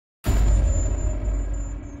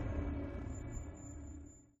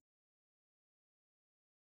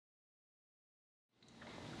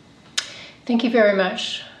Thank you very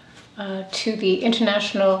much to the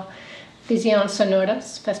International Vision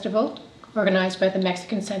Sonoras Festival, organized by the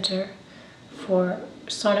Mexican Center for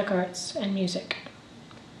Sonic Arts and Music.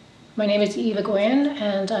 My name is Eve Egoyan,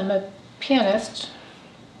 and I'm a pianist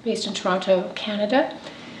based in Toronto, Canada.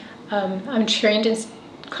 I'm trained in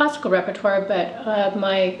classical repertoire, but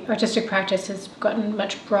my artistic practice has gotten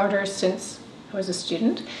much broader since I was a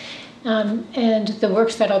student. And the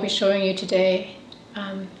works that I'll be showing you today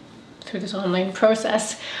through this online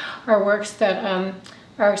process are works that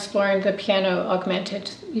are exploring the piano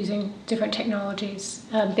augmented using different technologies.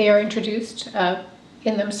 They are introduced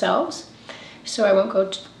in themselves, so I won't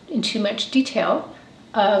go into much detail.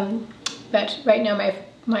 But right now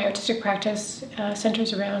my artistic practice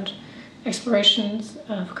centers around explorations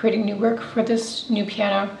of creating new work for this new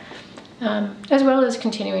piano, as well as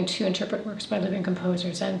continuing to interpret works by living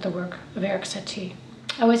composers and the work of Eric Satie.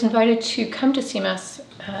 I was invited to come to CMAS,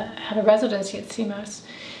 have a residency at CMAS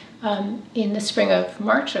in the spring of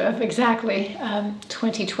March of exactly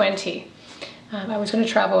 2020. I was going to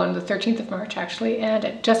travel on the 13th of March actually,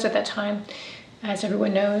 and just at that time, as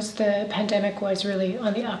everyone knows, the pandemic was really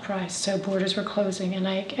on the uprise, so borders were closing, and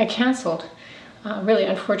I canceled. Really,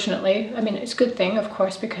 unfortunately. I mean, it's a good thing, of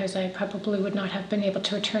course, because I probably would not have been able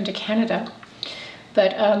to return to Canada.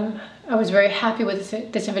 But I was very happy with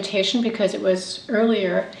this invitation because it was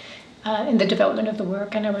earlier in the development of the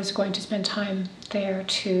work, and I was going to spend time there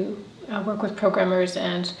to work with programmers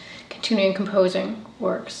and continuing composing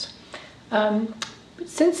works.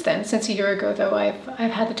 Since then, since a year ago, though,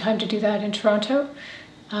 I've had the time to do that in Toronto,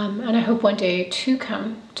 and I hope one day to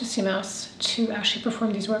come to CMAS to actually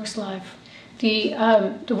perform these works live. The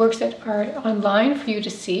works that are online for you to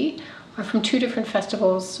see are from two different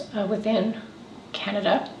festivals within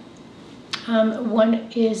Canada. One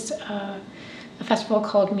is a festival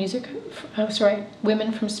called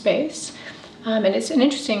Women from Space, and it's an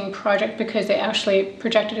interesting project because they actually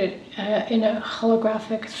projected it in a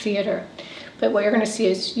holographic theater. But what you're going to see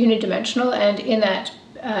is unidimensional, and in that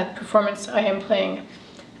performance I am playing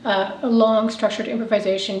a long structured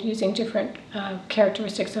improvisation using different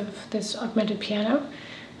characteristics of this augmented piano.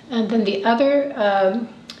 And then the other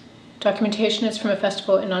documentation is from a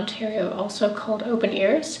festival in Ontario also called Open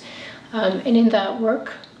Ears. And in that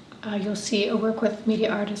work you'll see a work with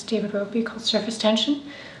media artist David Rokeby called Surface Tension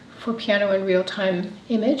for piano and real-time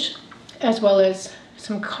image, as well as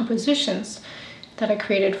some compositions that I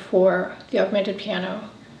created for the augmented piano.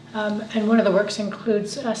 And one of the works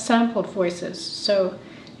includes sampled voices. So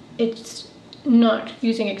it's not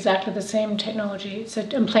using exactly the same technology, so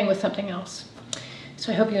I'm playing with something else.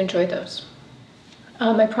 So I hope you enjoy those.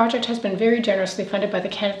 My project has been very generously funded by the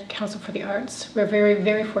Canada Council for the Arts. We're very,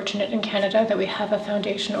 very fortunate in Canada that we have a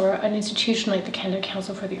foundation or an institution like the Canada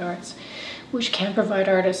Council for the Arts, which can provide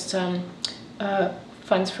artists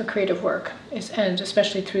funds for creative work. And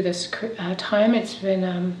especially through this time, it's been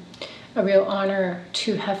a real honor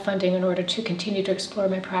to have funding in order to continue to explore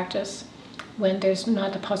my practice when there's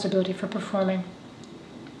not the possibility for performing.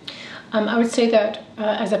 I would say that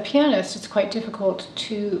as a pianist, it's quite difficult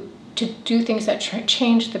to do things that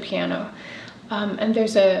change the piano. And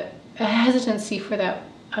there's a hesitancy for that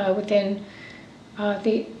within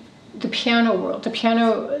the piano world. The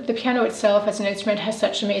piano itself as an instrument has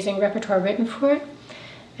such amazing repertoire written for it,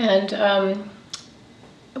 and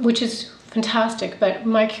which is fantastic, but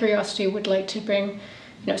my curiosity would like to bring,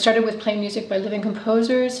 started with playing music by living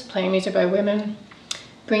composers, playing music by women,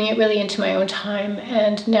 bringing it really into my own time,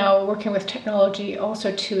 and now working with technology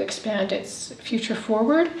also to expand its future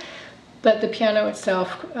forward. But the piano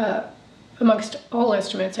itself, amongst all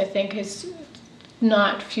instruments, I think is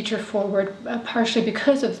not future forward, partially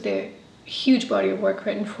because of the huge body of work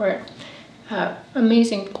written for it,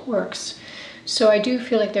 amazing works. So I do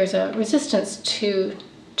feel like there's a resistance to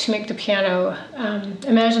make the piano,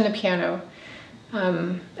 imagine the piano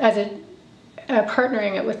as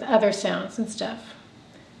partnering it with other sounds and stuff.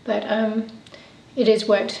 But it is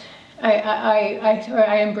what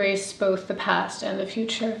I embrace both the past and the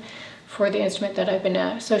future for the instrument that I've been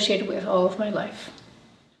associated with all of my life.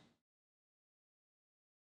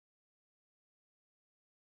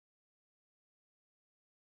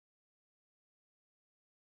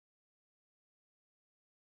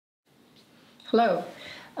 Hello,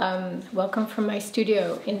 welcome from my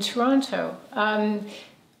studio in Toronto.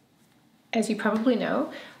 As you probably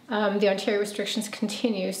know, the Ontario restrictions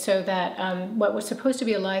continue, so that what was supposed to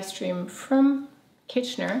be a live stream from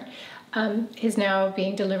Kitchener is now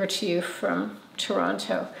being delivered to you from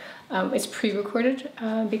Toronto. It's pre-recorded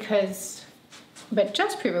but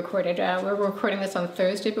just pre-recorded. We're recording this on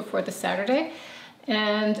Thursday before the Saturday,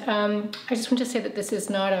 And I just want to say that this is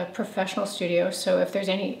not a professional studio, so if there's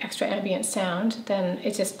any extra ambient sound, then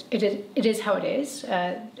it is how it is.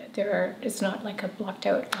 It's not like a blocked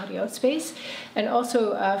out audio space. And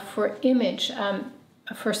also for image,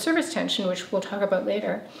 for surface tension, which we'll talk about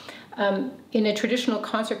later, in a traditional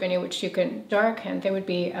concert venue, which you can darken, there would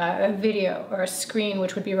be a video or a screen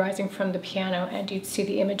which would be rising from the piano, and you'd see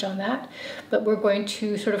the image on that. But we're going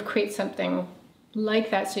to sort of create something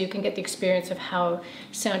like that so you can get the experience of how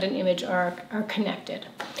sound and image are connected.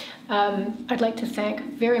 I'd like to thank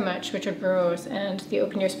very much Richard Burrows and the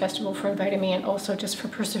Open Ears Festival for inviting me, and also just for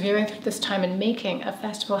persevering through this time and making a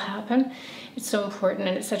festival happen. It's so important,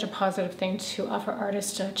 and it's such a positive thing to offer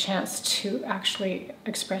artists a chance to actually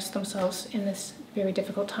express themselves in this very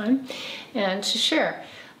difficult time and to share.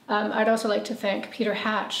 I'd also like to thank Peter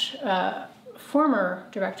Hatch, former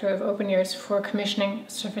director of Open Ears, for commissioning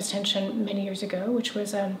Surface Tension many years ago, which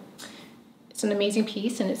was it's an amazing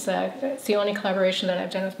piece, and it's the only collaboration that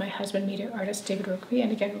I've done with my husband, media artist David Rokeby,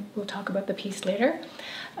 and again, we'll talk about the piece later.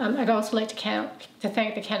 I'd also like to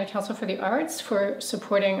thank the Canada Council for the Arts for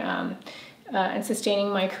supporting and sustaining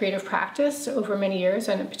my creative practice over many years,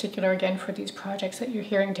 and in particular, again, for these projects that you're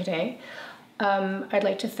hearing today. I'd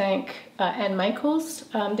like to thank Anne Michaels.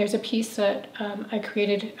 There's a piece that I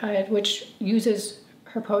created which uses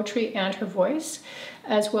her poetry and her voice,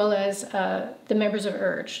 as well as the members of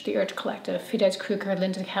URGE, the URGE Collective, Fidesz Kruger,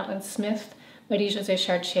 Linda Catlin-Smith, Marie-Josée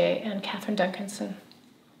Chartier, and Catherine Duncanson.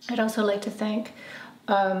 I'd also like to thank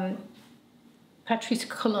Patrice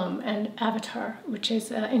Colombe and Avatar, which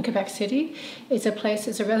is in Quebec City. It's a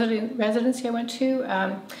residency I went to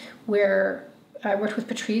where I worked with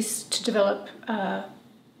Patrice to develop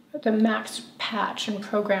the max patch and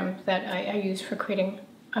program that I use for creating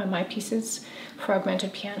my pieces for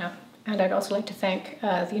augmented piano. And I'd also like to thank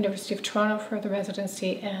the University of Toronto for the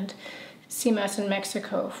residency, and CMAS in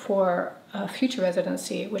Mexico for a future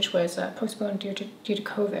residency, which was postponed due to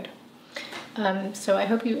COVID. So I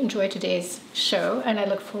hope you enjoy today's show, and I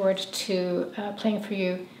look forward to playing for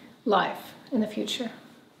you live in the future.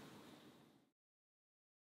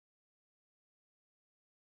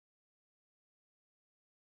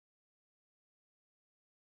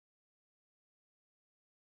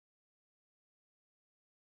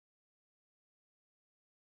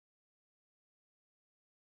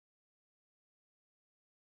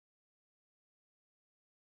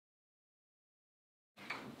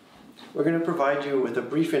 We're going to provide you with a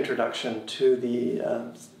brief introduction to the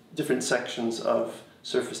different sections of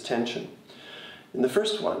surface tension. In the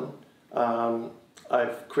first one,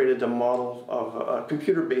 I've created a model of a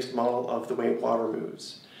computer-based model of the way water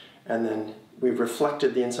moves, and then we've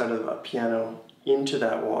reflected the inside of a piano into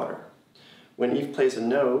that water. When Eve plays a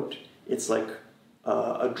note, it's like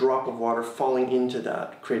a drop of water falling into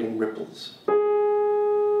that, creating ripples.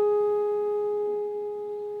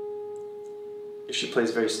 If she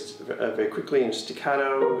plays very quickly and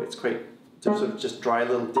staccato, it's quite sort of just dry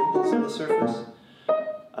little dimples in the surface.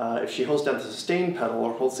 If she holds down the sustain pedal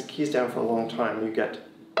or holds the keys down for a long time, you get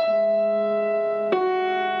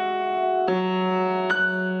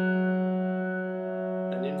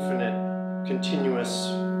an infinite, continuous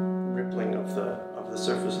rippling of the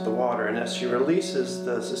surface of the water. And as she releases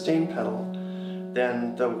the sustain pedal,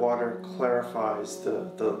 then the water clarifies,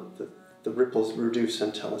 the ripples reduce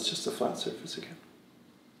until it's just a flat surface again.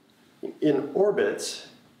 In orbits,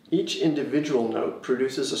 each individual note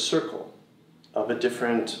produces a circle of at a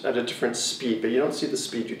different speed, but you don't see the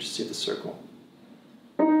speed, you just see the circle.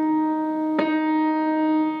 And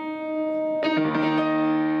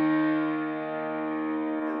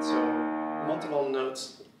so multiple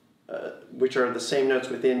notes, which are the same notes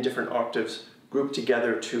within different octaves, group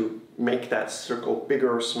together to make that circle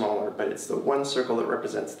bigger or smaller, but it's the one circle that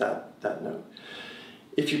represents that note.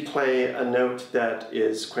 If you play a note that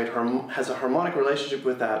is has a harmonic relationship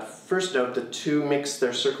with that first note, the two mix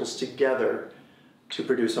their circles together to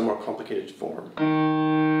produce a more complicated form.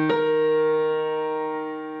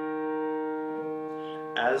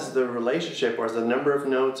 As the relationship, or as the number of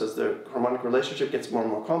notes, as the harmonic relationship gets more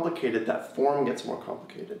and more complicated, that form gets more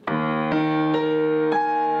complicated.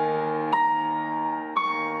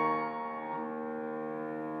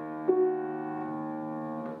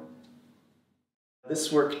 This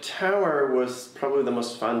work, Tower, was probably the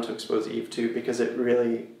most fun to expose Eve to because it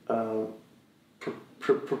really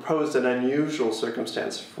proposed an unusual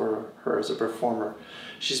circumstance for her as a performer.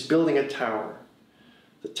 She's building a tower.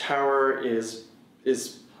 The tower has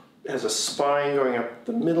a spine going up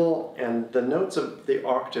the middle, and the notes of the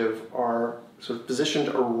octave are sort of positioned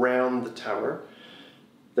around the tower.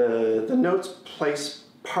 The notes place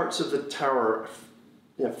parts of the tower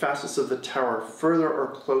facets of the tower further or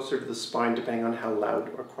closer to the spine, depending on how loud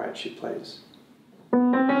or quiet she plays.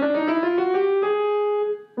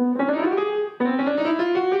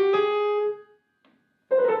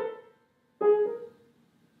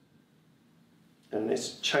 And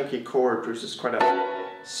this chunky chord produces quite a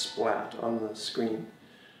splat on the screen.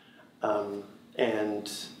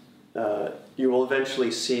 You will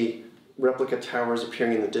eventually see replica towers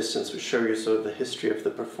appearing in the distance, which show you sort of the history of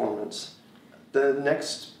the performance. The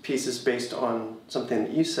next piece is based on something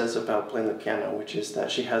that Eve says about playing the piano, which is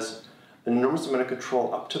that she has an enormous amount of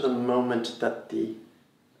control up to the moment that the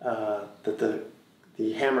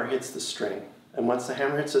hammer hits the string. And once the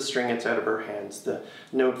hammer hits the string, it's out of her hands. The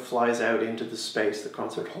note flies out into the space, the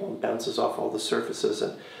concert hall, and bounces off all the surfaces,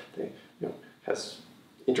 and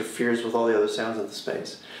interferes with all the other sounds in the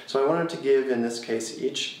space. So I wanted to give, in this case,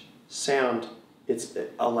 each sound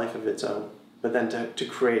a life of its own, but then to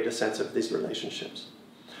create a sense of these relationships.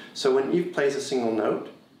 So when Eve plays a single note,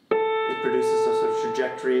 it produces a sort of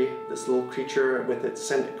trajectory, this little creature with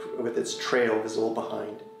its trail visible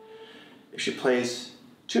behind. If she plays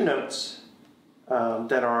two notes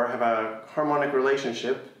that have a harmonic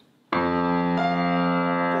relationship, then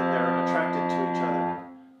they're attracted to each other.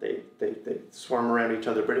 They swarm around each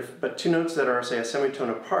other. But two notes that are, say, a semitone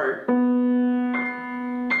apart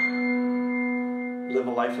live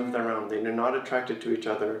a life of their own. They are not attracted to each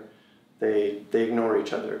other. They ignore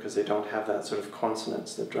each other because they don't have that sort of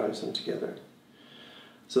consonance that drives them together.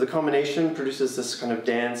 So the combination produces this kind of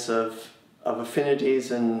dance of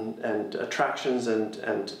affinities and attractions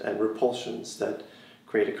and repulsions that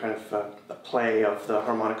create a kind of a play of the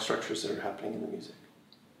harmonic structures that are happening in the music.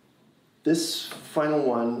 This final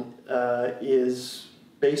one is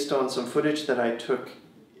based on some footage that I took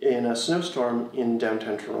in a snowstorm in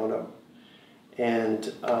downtown Toronto.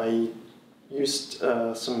 And I used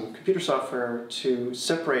some computer software to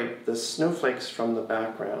separate the snowflakes from the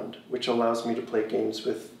background, which allows me to play games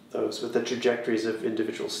with those, with the trajectories of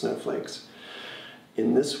individual snowflakes.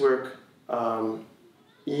 In this work,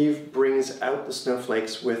 Eve brings out the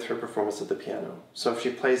snowflakes with her performance of the piano. So if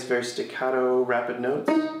she plays very staccato, rapid notes,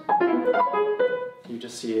 you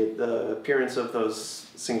just see the appearance of those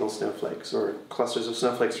single snowflakes or clusters of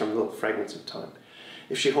snowflakes from little fragments of time.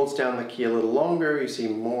 If she holds down the key a little longer, you see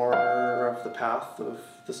more of the path of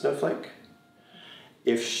the snowflake.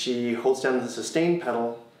 If she holds down the sustain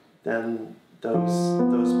pedal, then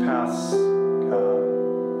those paths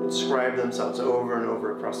inscribe themselves over and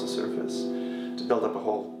over across the surface to build up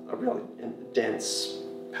a really dense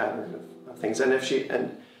pattern of things.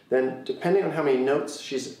 And then depending on how many notes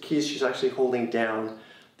keys she's actually holding down,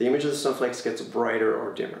 the image of the snowflakes gets brighter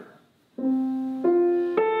or dimmer.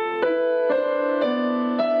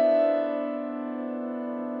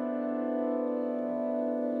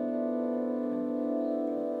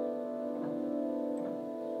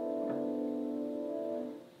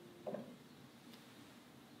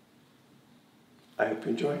 I hope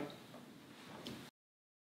you enjoy.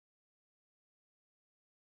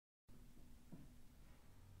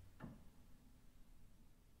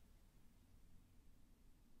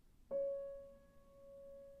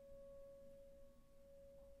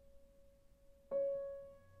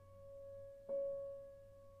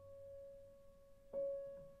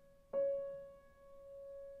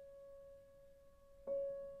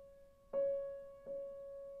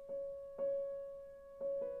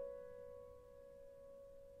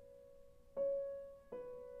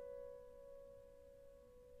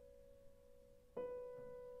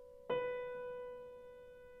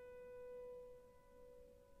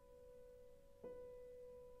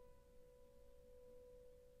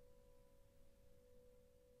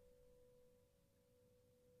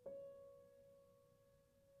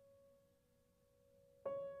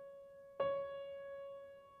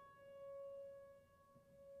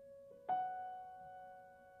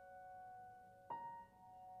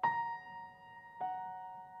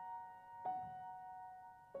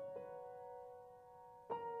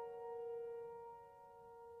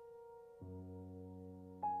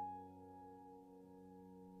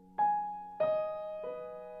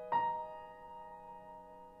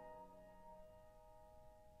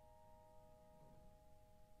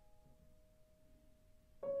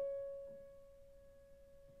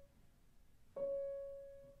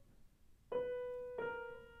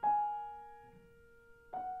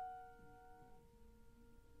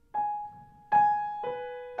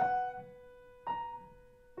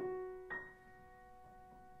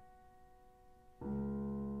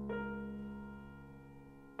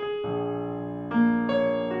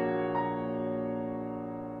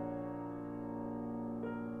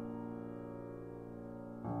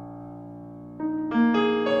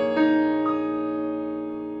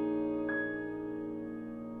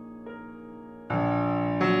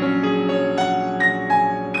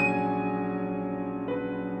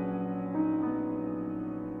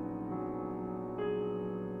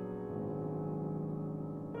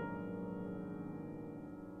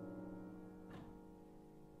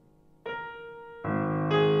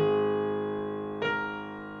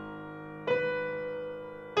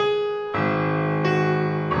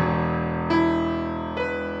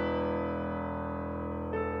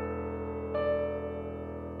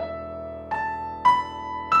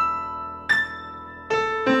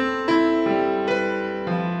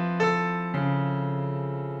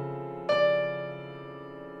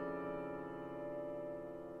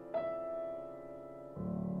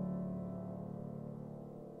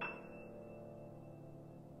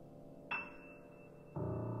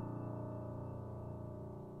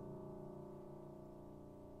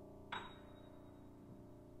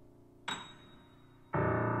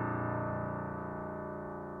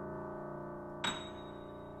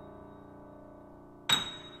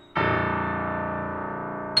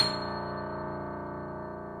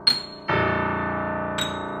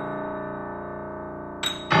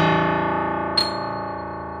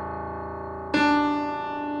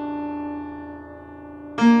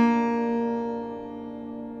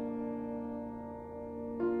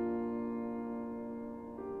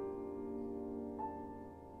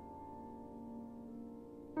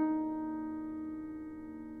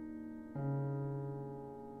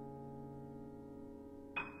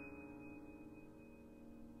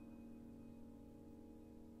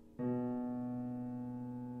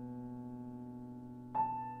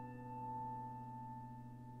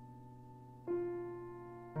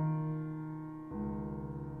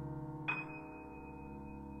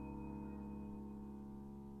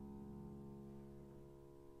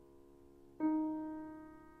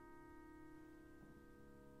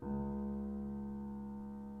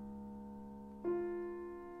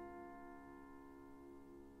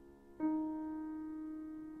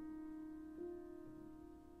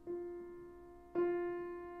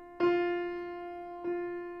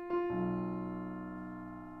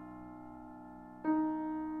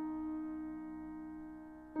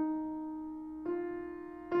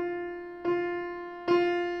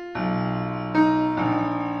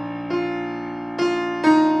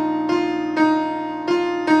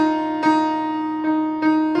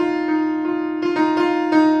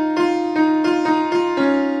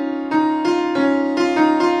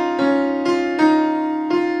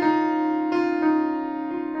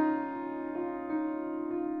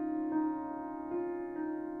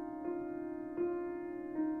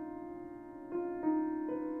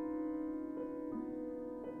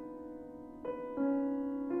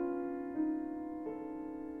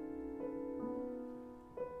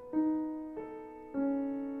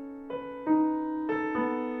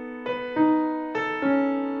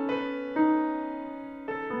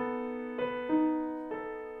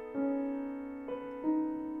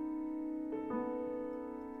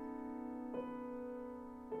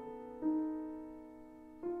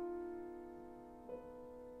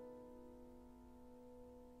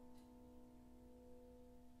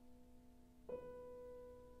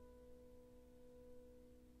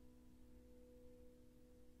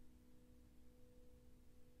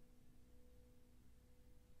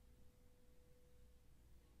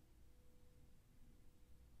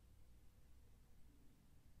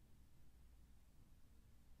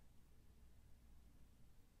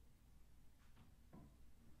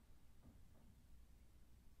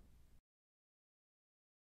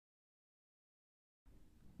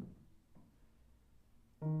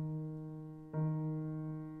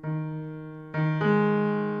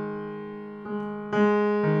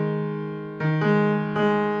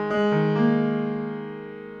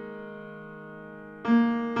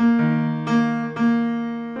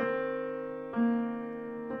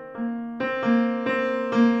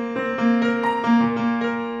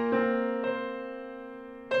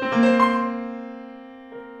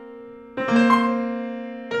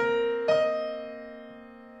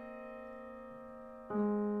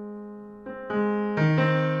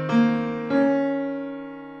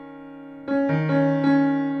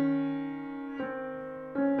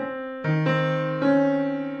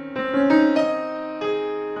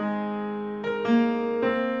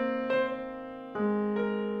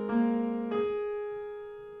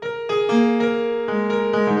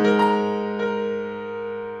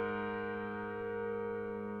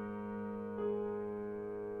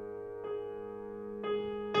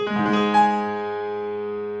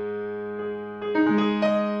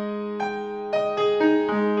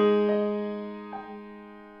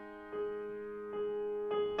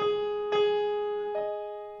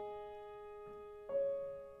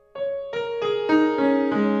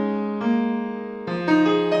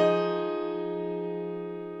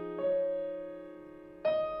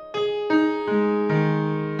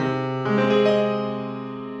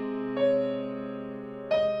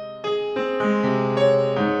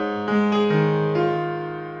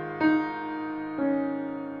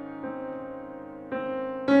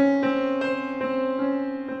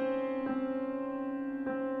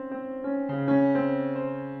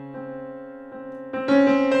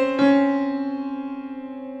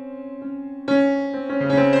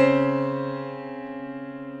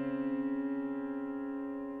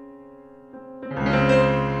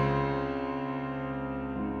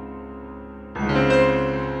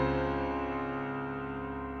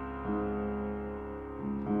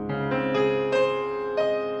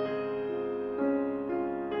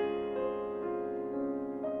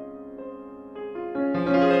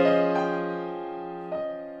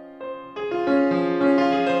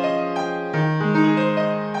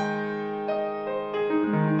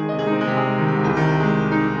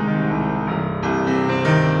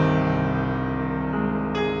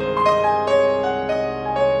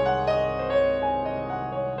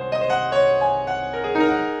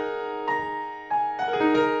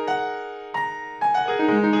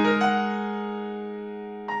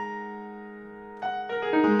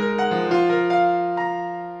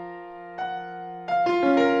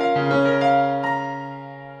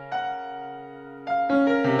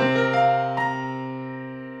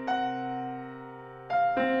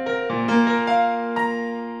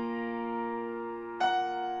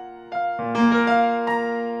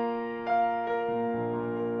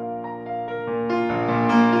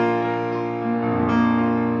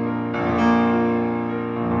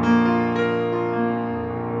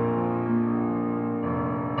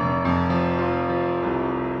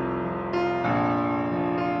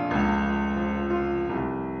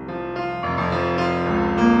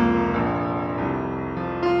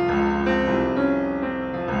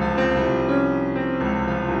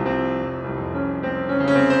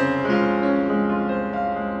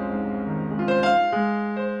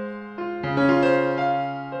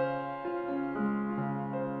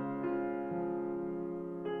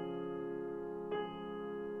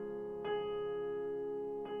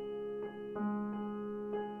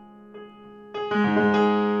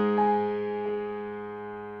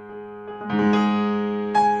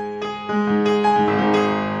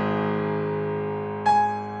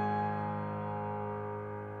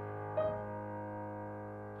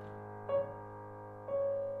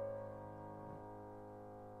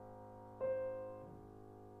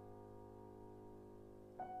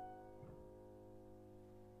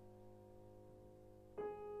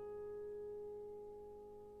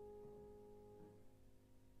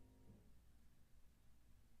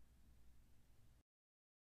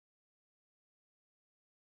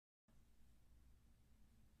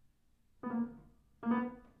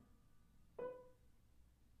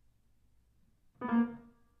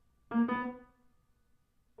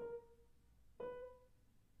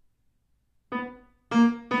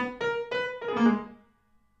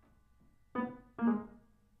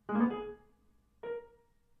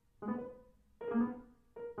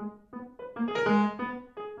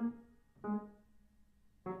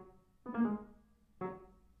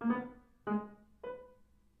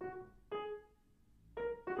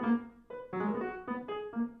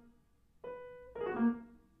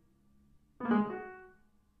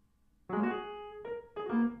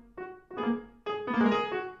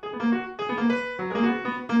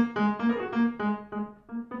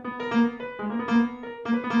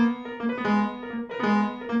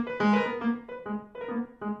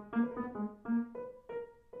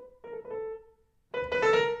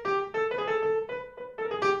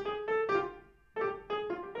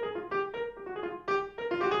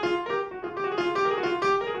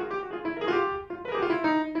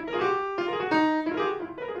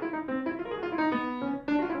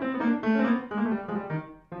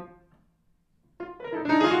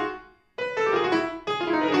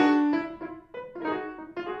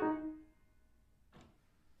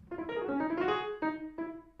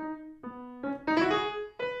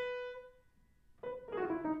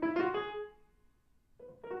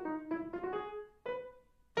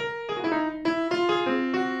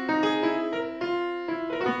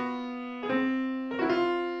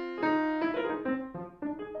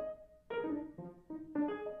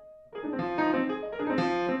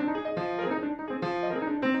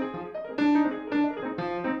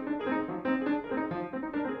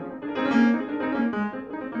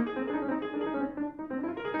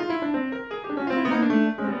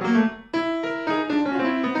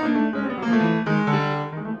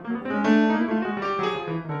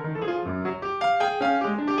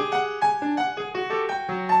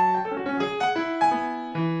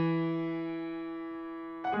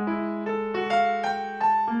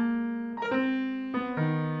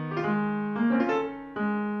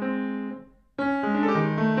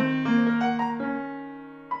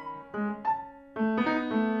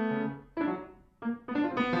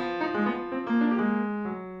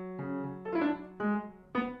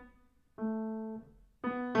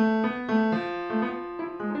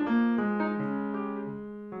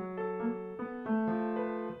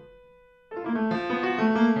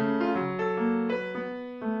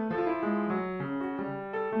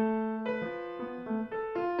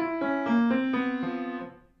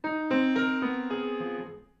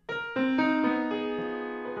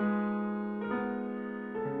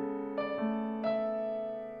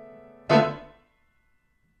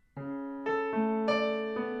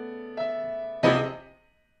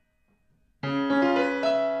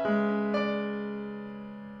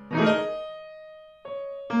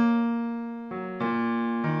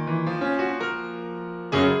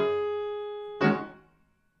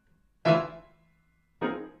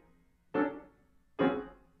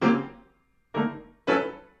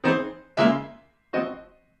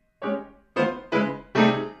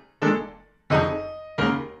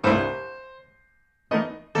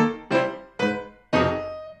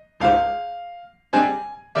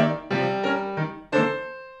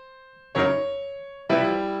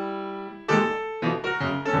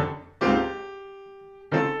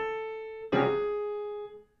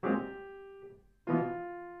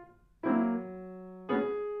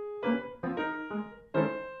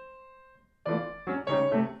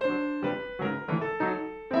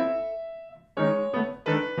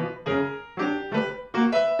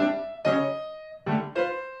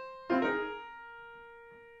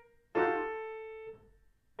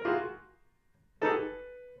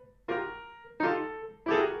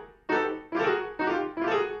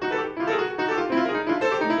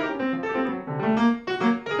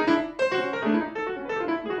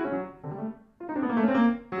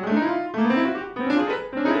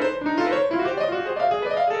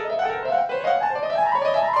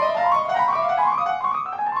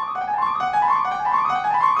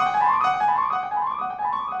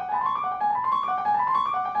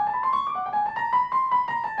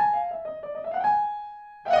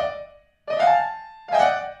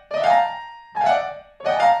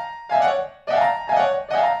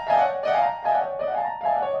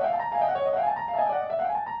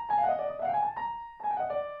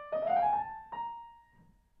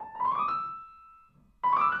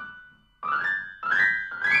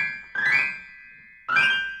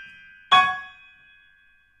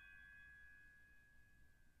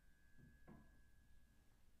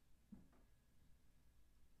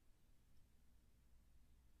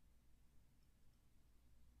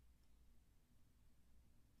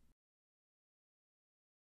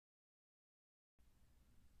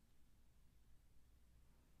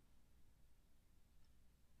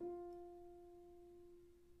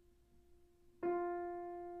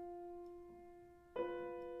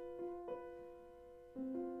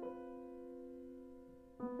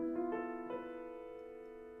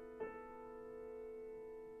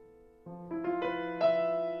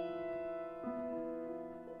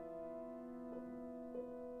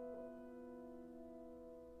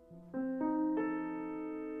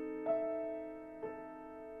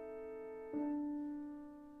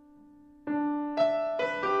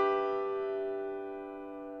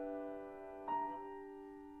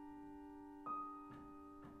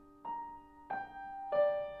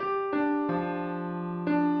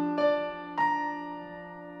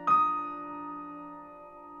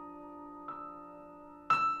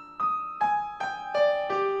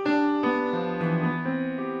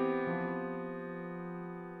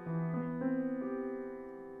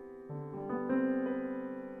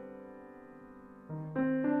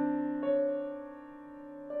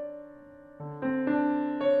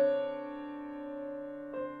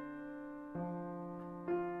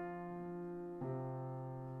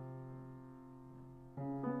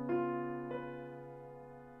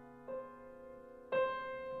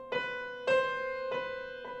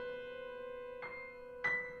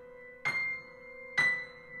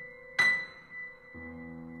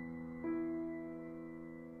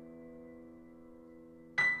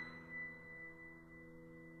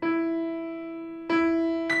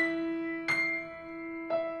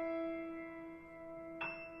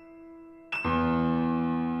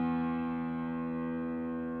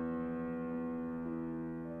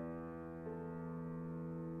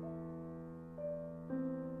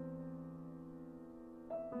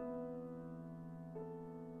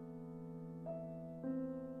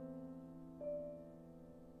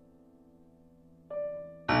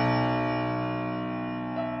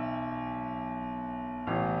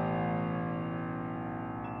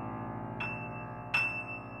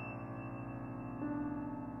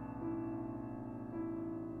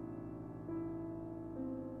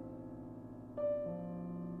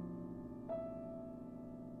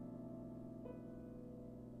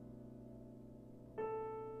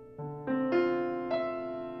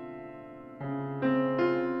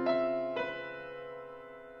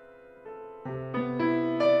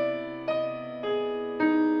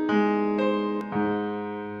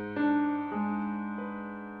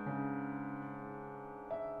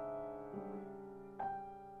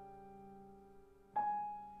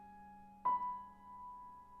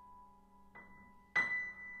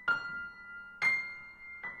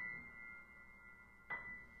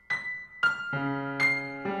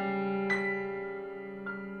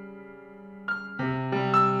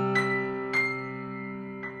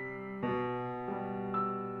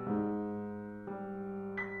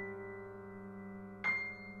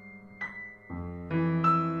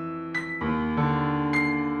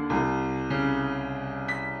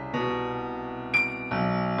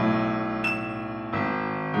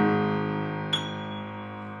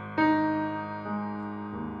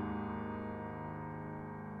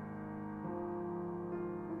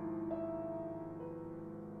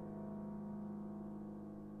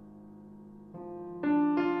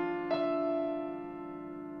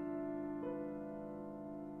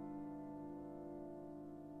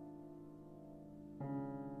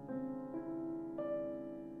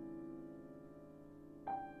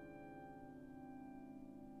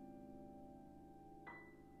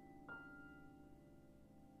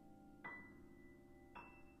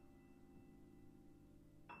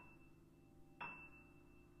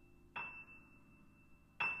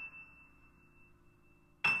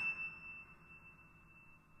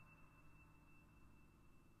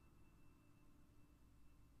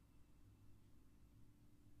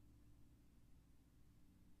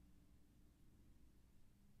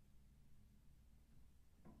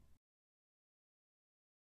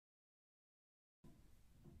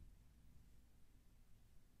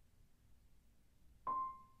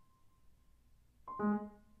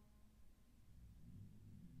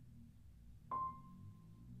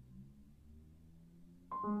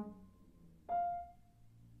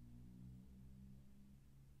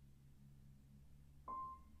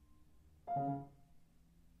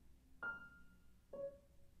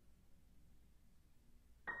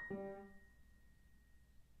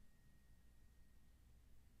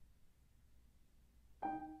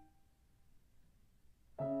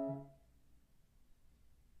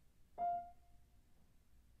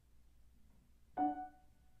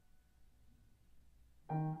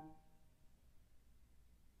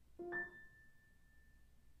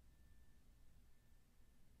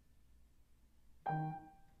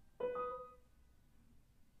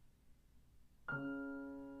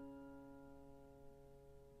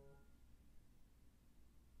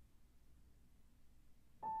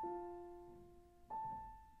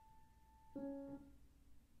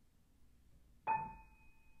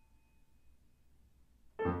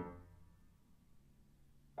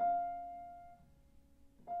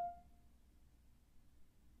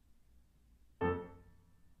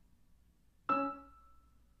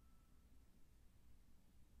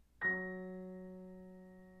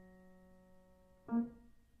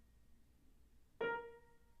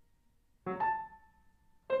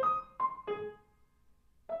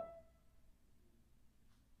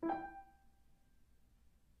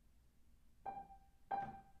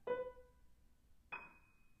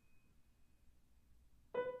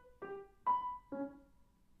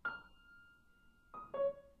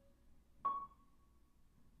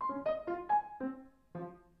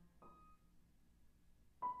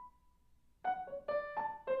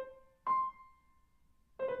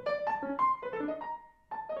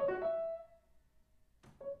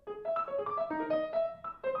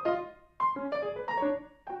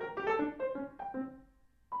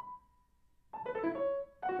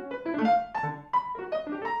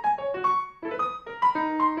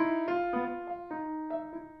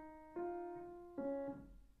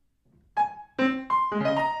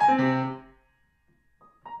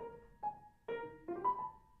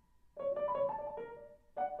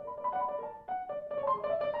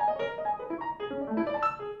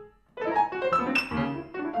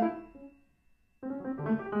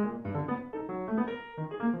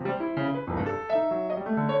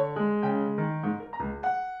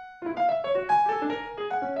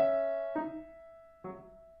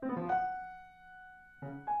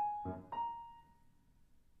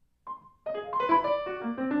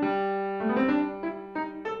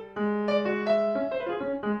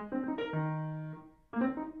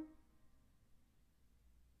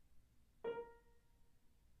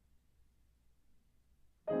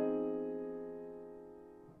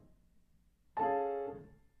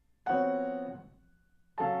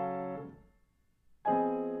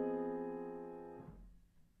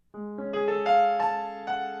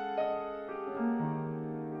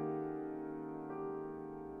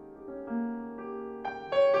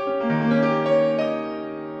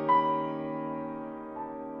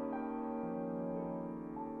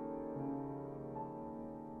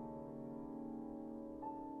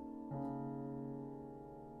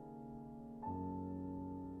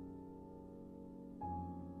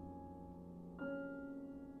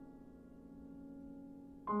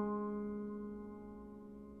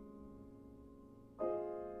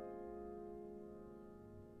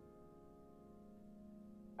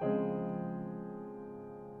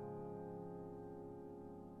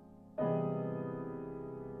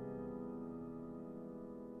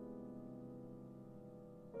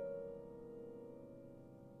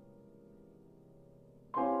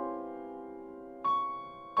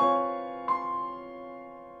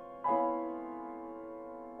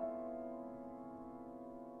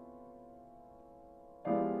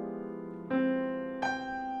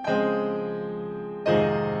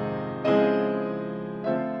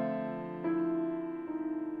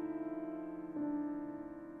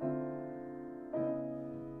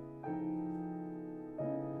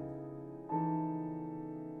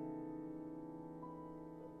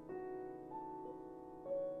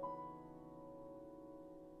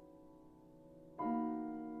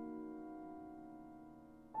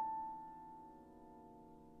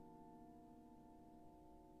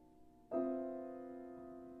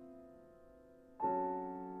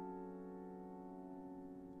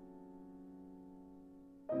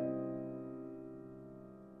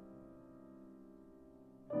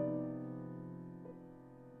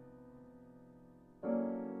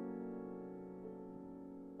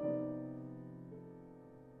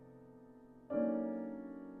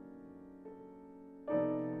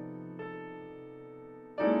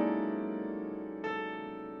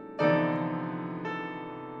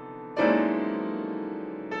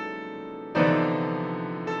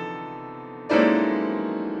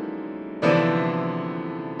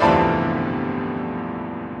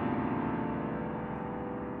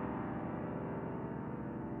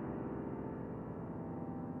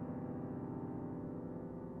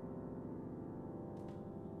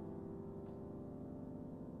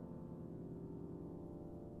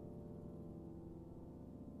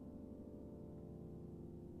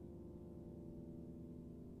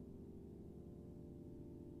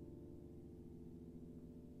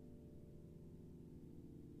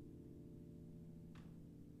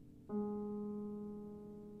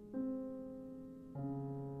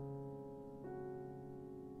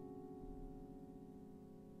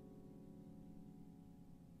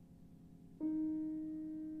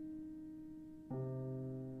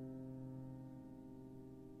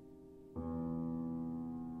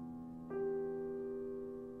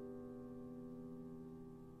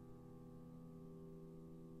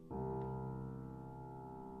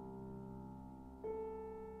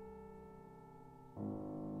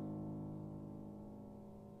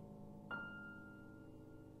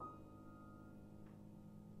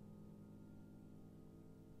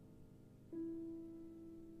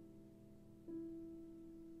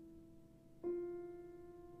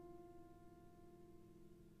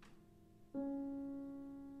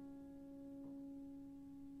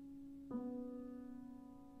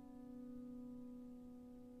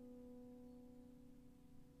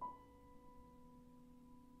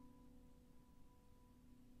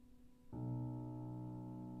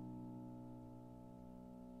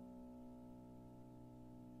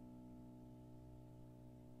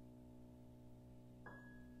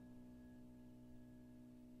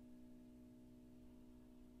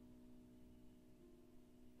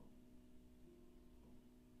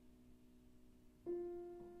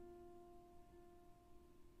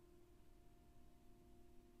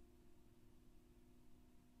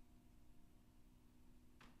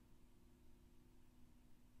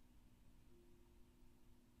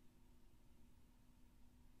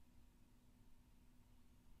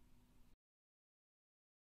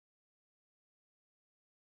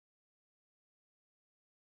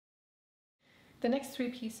 The next three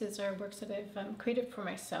pieces are works that I've created for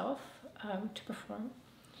myself to perform.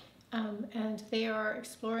 And they are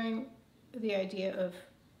exploring the idea of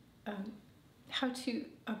how to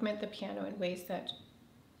augment the piano in ways that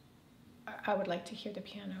I would like to hear the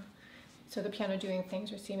piano. So the piano doing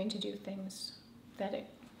things or seeming to do things that it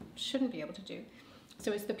shouldn't be able to do.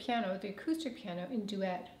 So it's the piano, the acoustic piano, in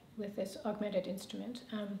duet with this augmented instrument.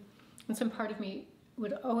 And some part of me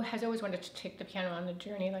has always wanted to take the piano on a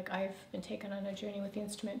journey, like I've been taken on a journey with the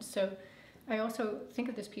instrument. So I also think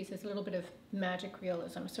of this piece as a little bit of magic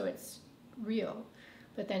realism. So it's real,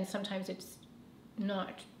 but then sometimes it's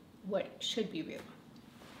not what should be real.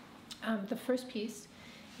 The first piece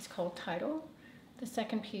is called Tidal. The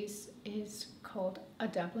second piece is called A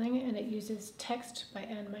Doubling, and it uses text by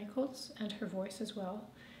Anne Michaels and her voice as well,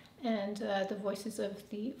 and the voices of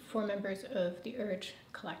the four members of the Urge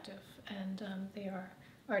Collective. And they are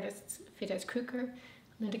artists Fidesz Kruker,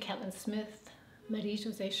 Linda Catlin Smith,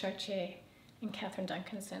 Marie-Josée Chartier, and Catherine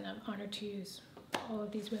Duncanson. I'm honored to use all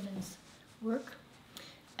of these women's work.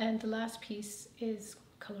 And the last piece is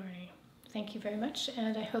Killarney. Thank you very much,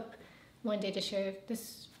 and I hope one day to share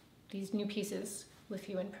these new pieces with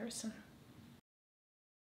you in person.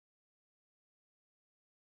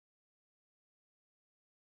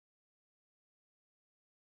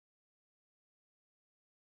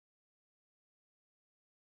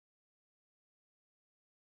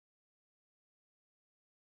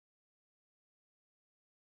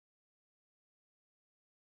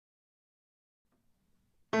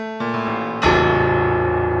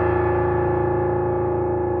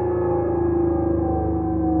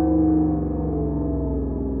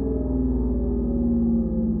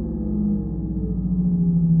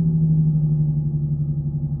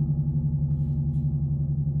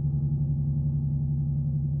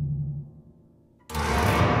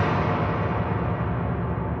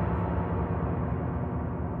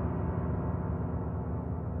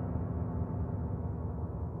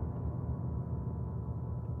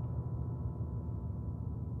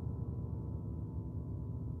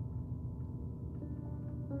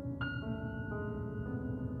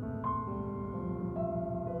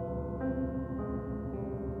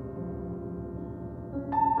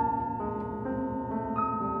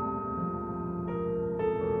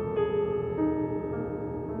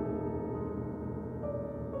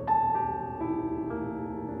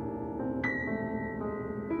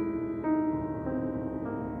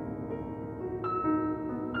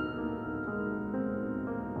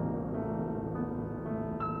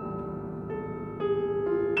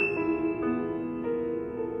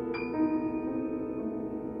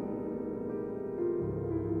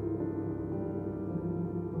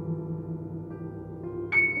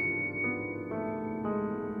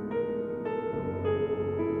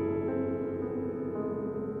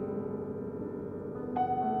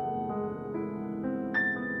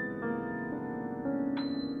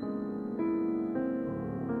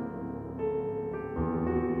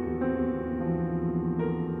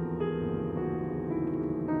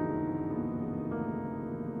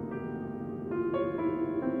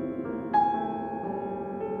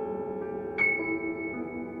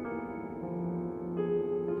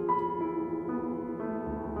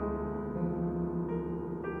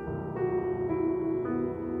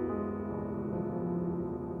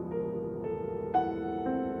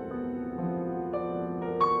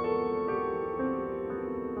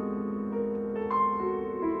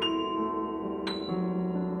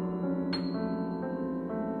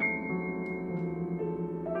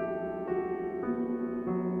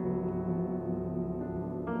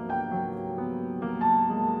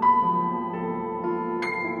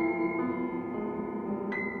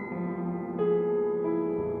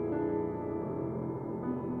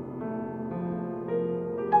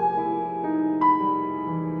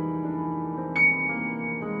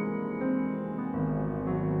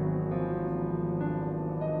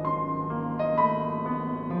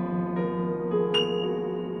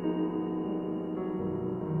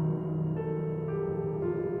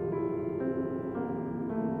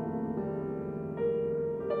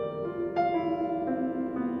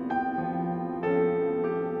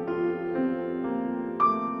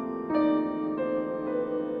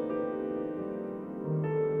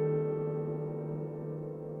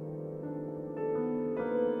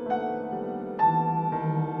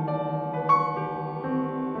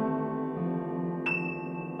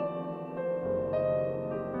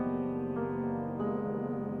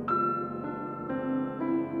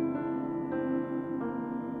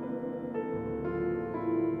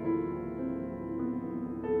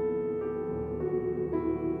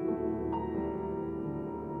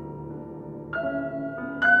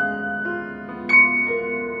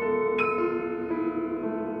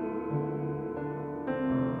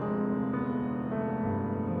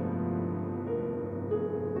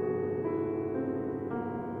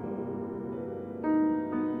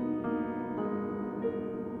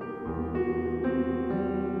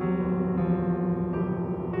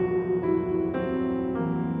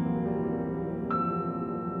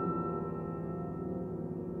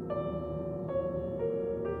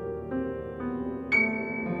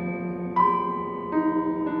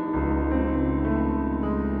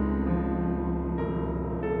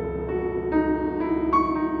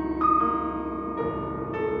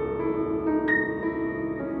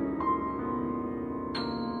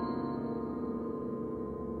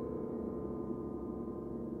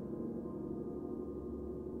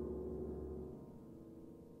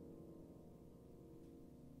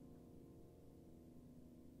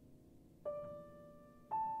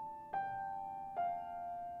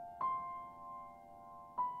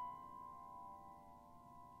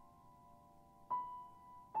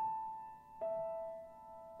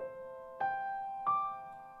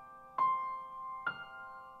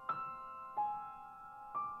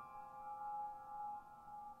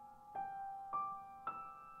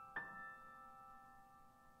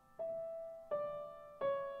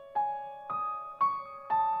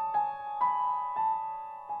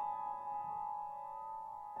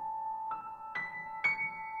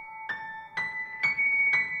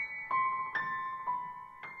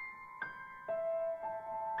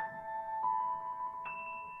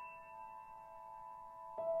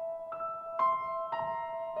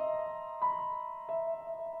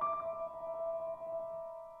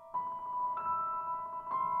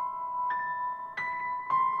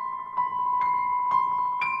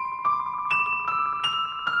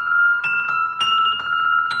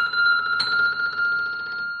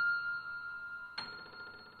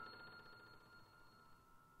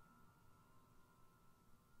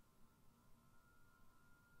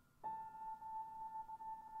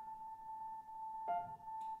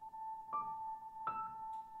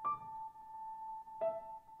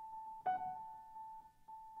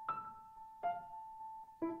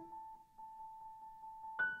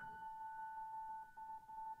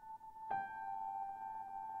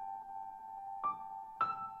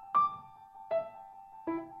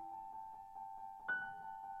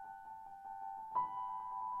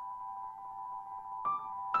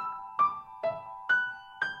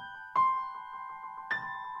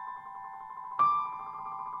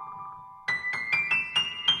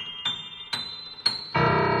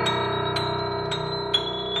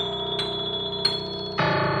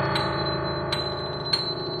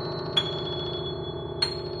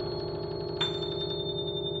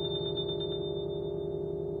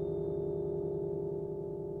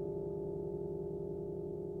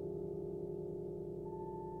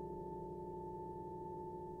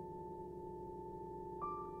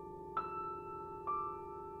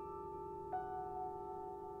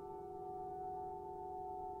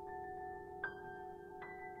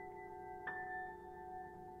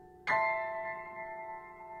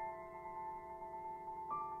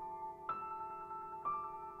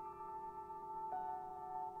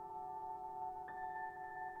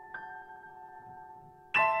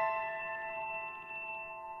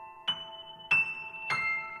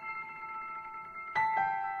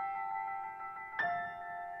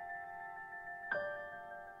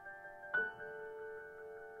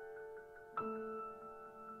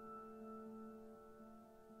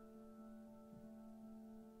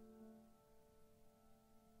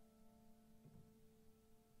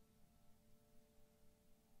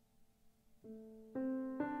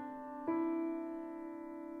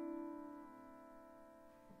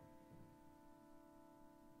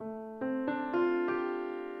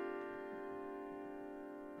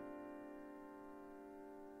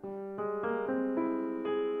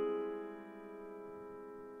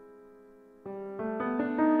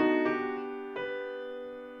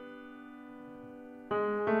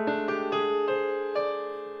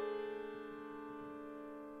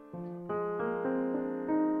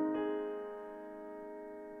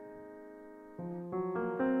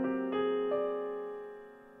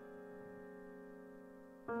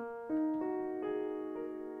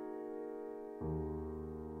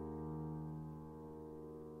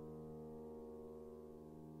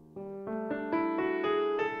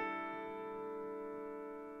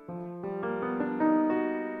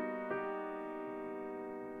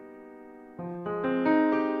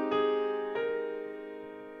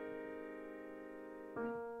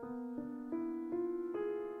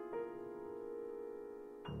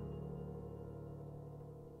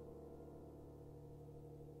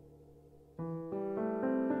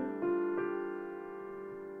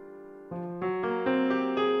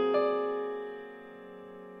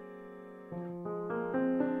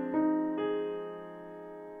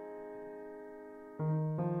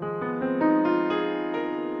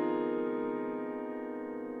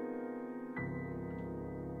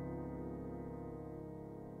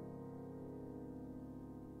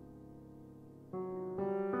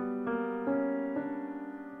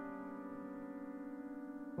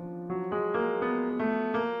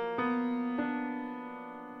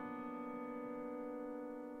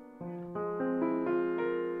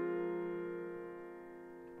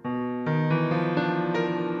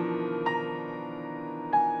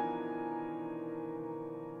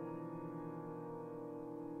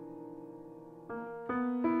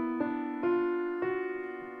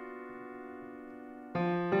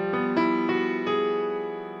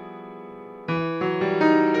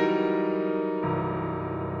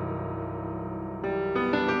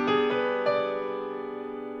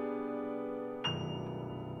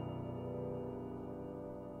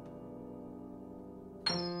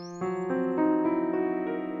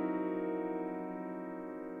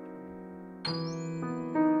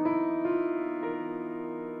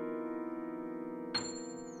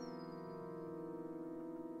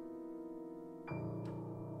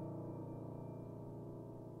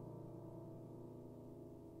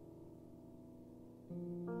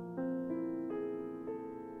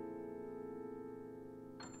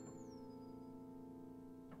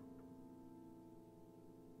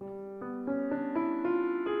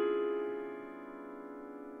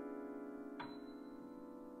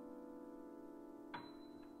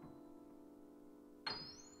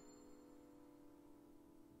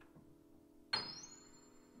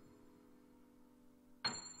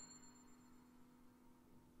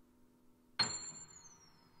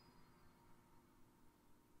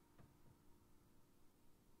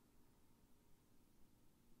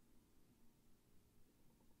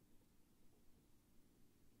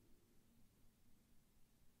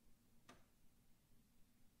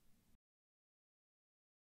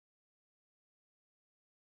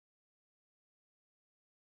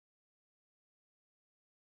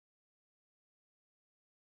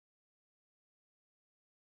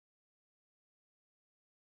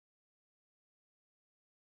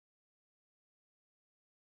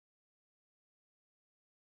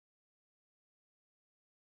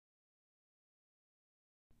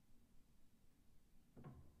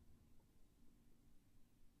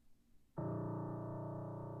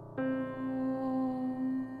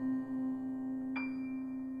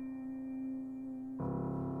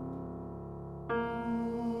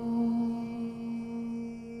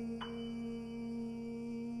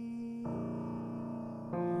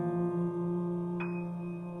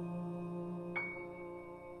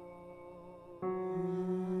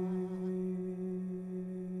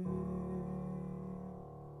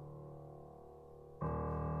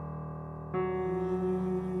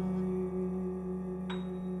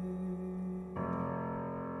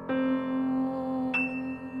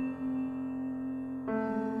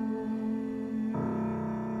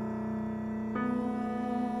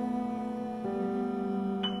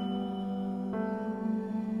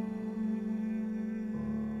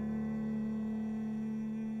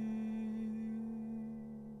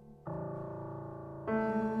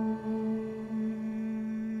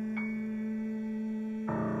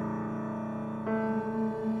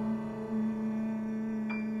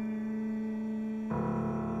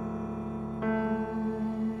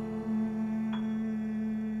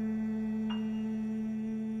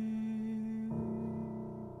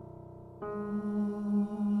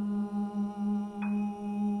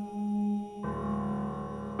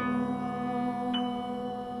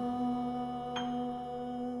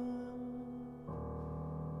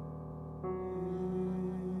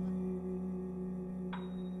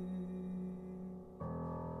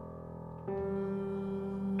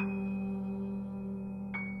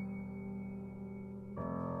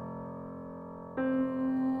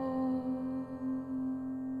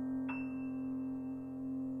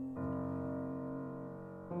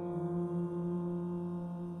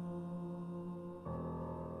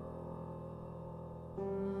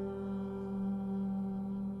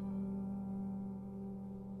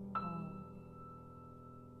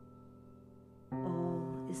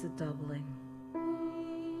 is a doubling,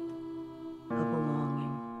 a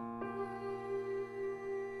belonging.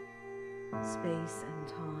 Space and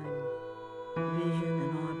time, vision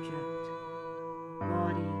and object,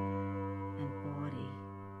 body and body,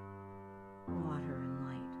 water and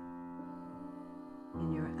light. In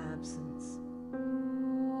your absence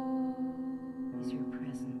is your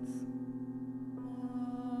presence.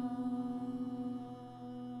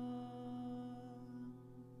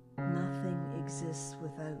 Nothing exists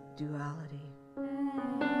without duality.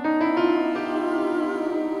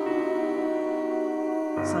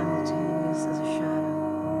 Simultaneous as a shadow,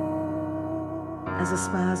 as a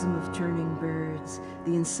spasm of turning birds,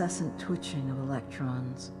 the incessant twitching of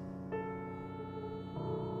electrons.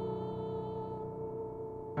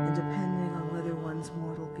 And depending on whether one's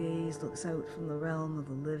mortal gaze looks out from the realm of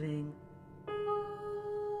the living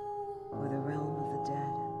or the realm of the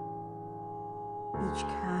dead, each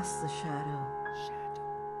casts the shadow,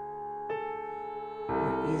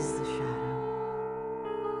 or is the shadow.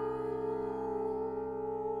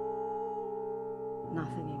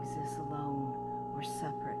 Nothing exists alone or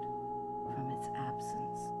separate from its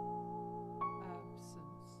absence.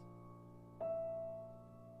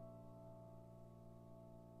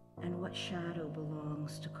 And what shadow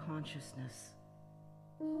belongs to consciousness?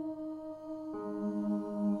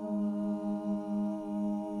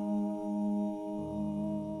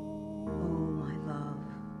 Oh, my love,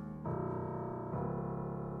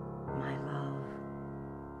 my love,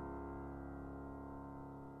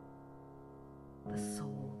 the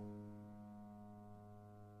soul.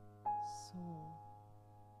 Soul.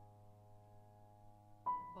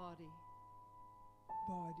 Body.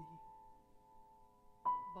 Body.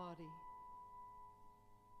 Body.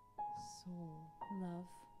 Soul. Love.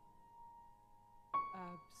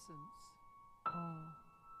 Absence. All.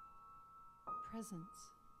 Presence.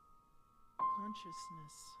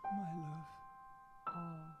 Consciousness. My love.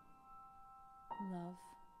 All. Love.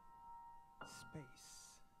 Space.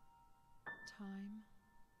 Time.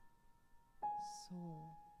 Soul.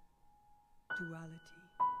 Duality.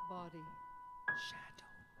 Body.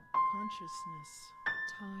 Shadow. Consciousness.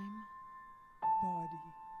 Time. Body.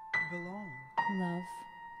 Belong. Love.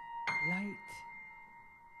 Light.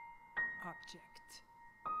 Object.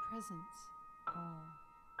 Presence. All.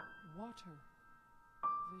 Water.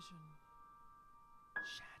 Vision.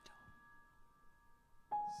 Shadow.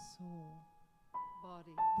 Soul.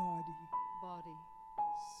 Body. Body. Body.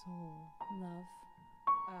 Soul. Love.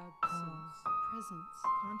 Absence. Presence.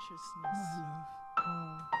 Consciousness. My love.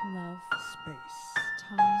 All. Love. Space.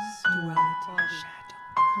 Time. Duality. Body. Shadow.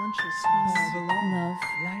 Consciousness. Belong. Love.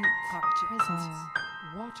 Light. Object. Presence.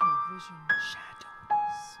 Water. Vision. Shadow.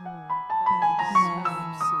 Soul. Love.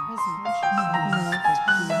 Absence. Presence.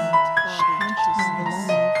 Consciousness. Love. Time. Consciousness.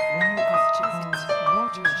 Light. Object.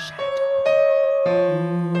 Water. Shadow.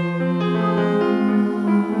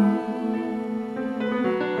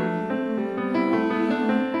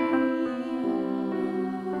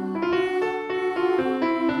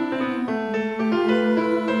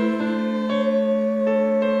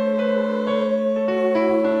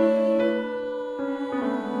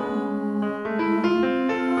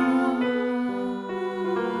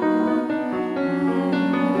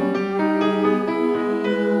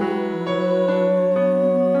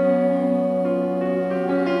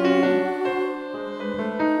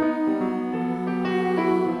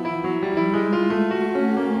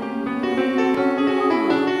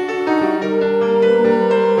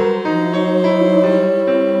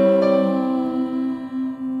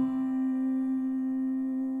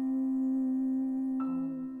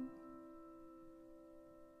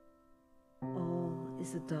 All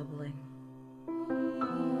is a doubling,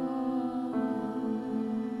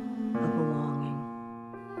 a belonging.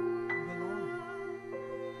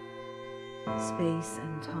 Space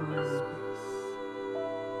and time,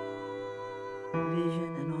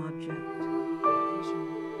 vision and object,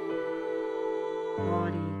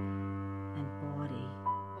 body and body,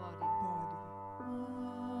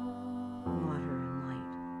 water and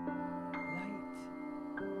light.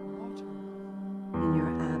 In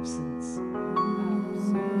your absence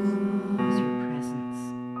is your presence.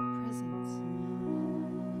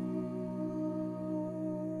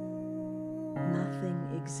 Nothing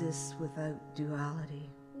exists without duality.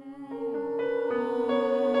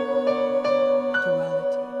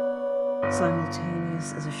 Simultaneous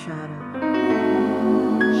as a shadow.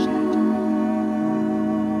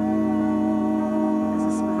 As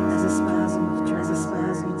a spasm of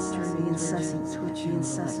turning, the incessant twitching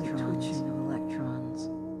of electrons.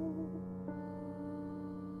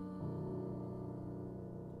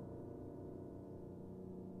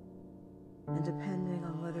 and depending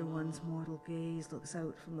on whether one's mortal gaze looks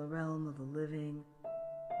out from the realm of the living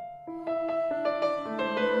or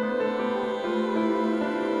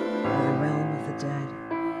the realm of the dead.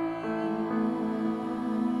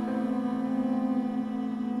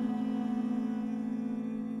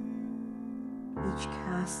 Each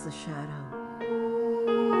casts a shadow.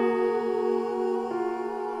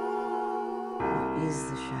 What is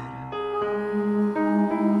the shadow?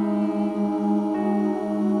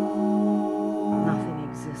 Nothing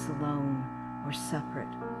exists alone or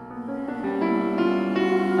separate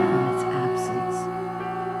from its absence.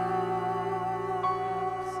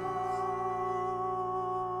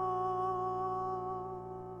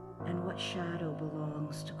 And what shadow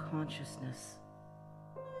belongs to consciousness?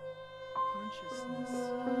 Consciousness.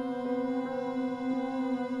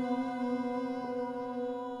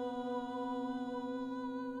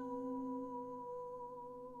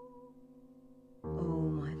 Oh,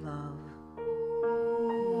 my love,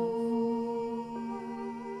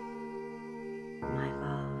 my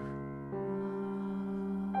love.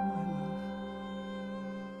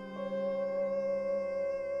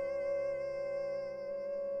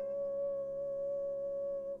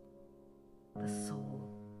 The soul.